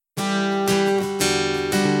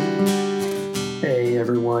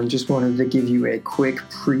everyone. Just wanted to give you a quick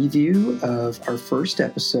preview of our first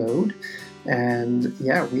episode. And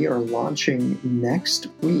yeah, we are launching next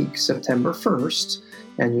week, September 1st,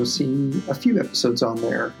 and you'll see a few episodes on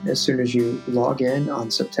there as soon as you log in on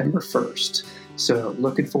September 1st. So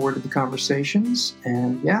looking forward to the conversations,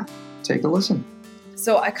 and yeah, take a listen.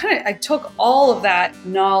 So I took all of that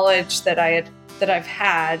knowledge that I've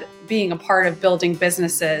had being a part of building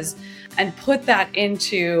businesses and put that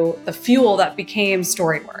into the fuel that became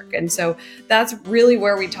Storywork. And so that's really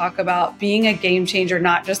where we talk about being a game changer,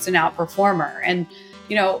 not just an outperformer. And,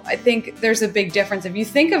 I think there's a big difference. If you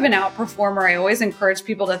think of an outperformer, I always encourage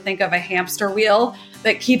people to think of a hamster wheel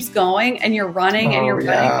that keeps going and you're running running and you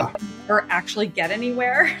never actually get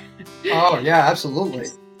anywhere. Oh, yeah, absolutely.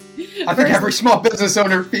 I think every small business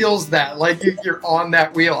owner feels that, like you're on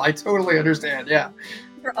that wheel. I totally understand. Yeah.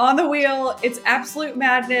 You're on the wheel. It's absolute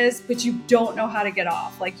madness, but you don't know how to get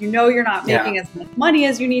off. You're not making as much money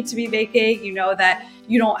as you need to be making. You know that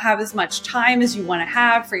you don't have as much time as you want to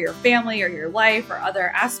have for your family or your life or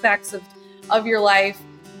other aspects of your life.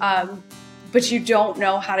 But you don't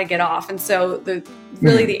know how to get off. And so the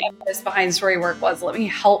emphasis behind Storywork was, let me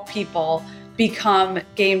help people become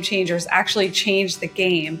game changers, actually change the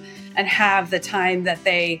game and have the time that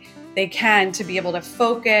they can to be able to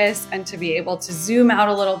focus and to be able to zoom out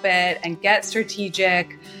a little bit and get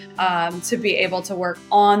strategic, to be able to work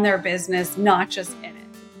on their business, not just in it.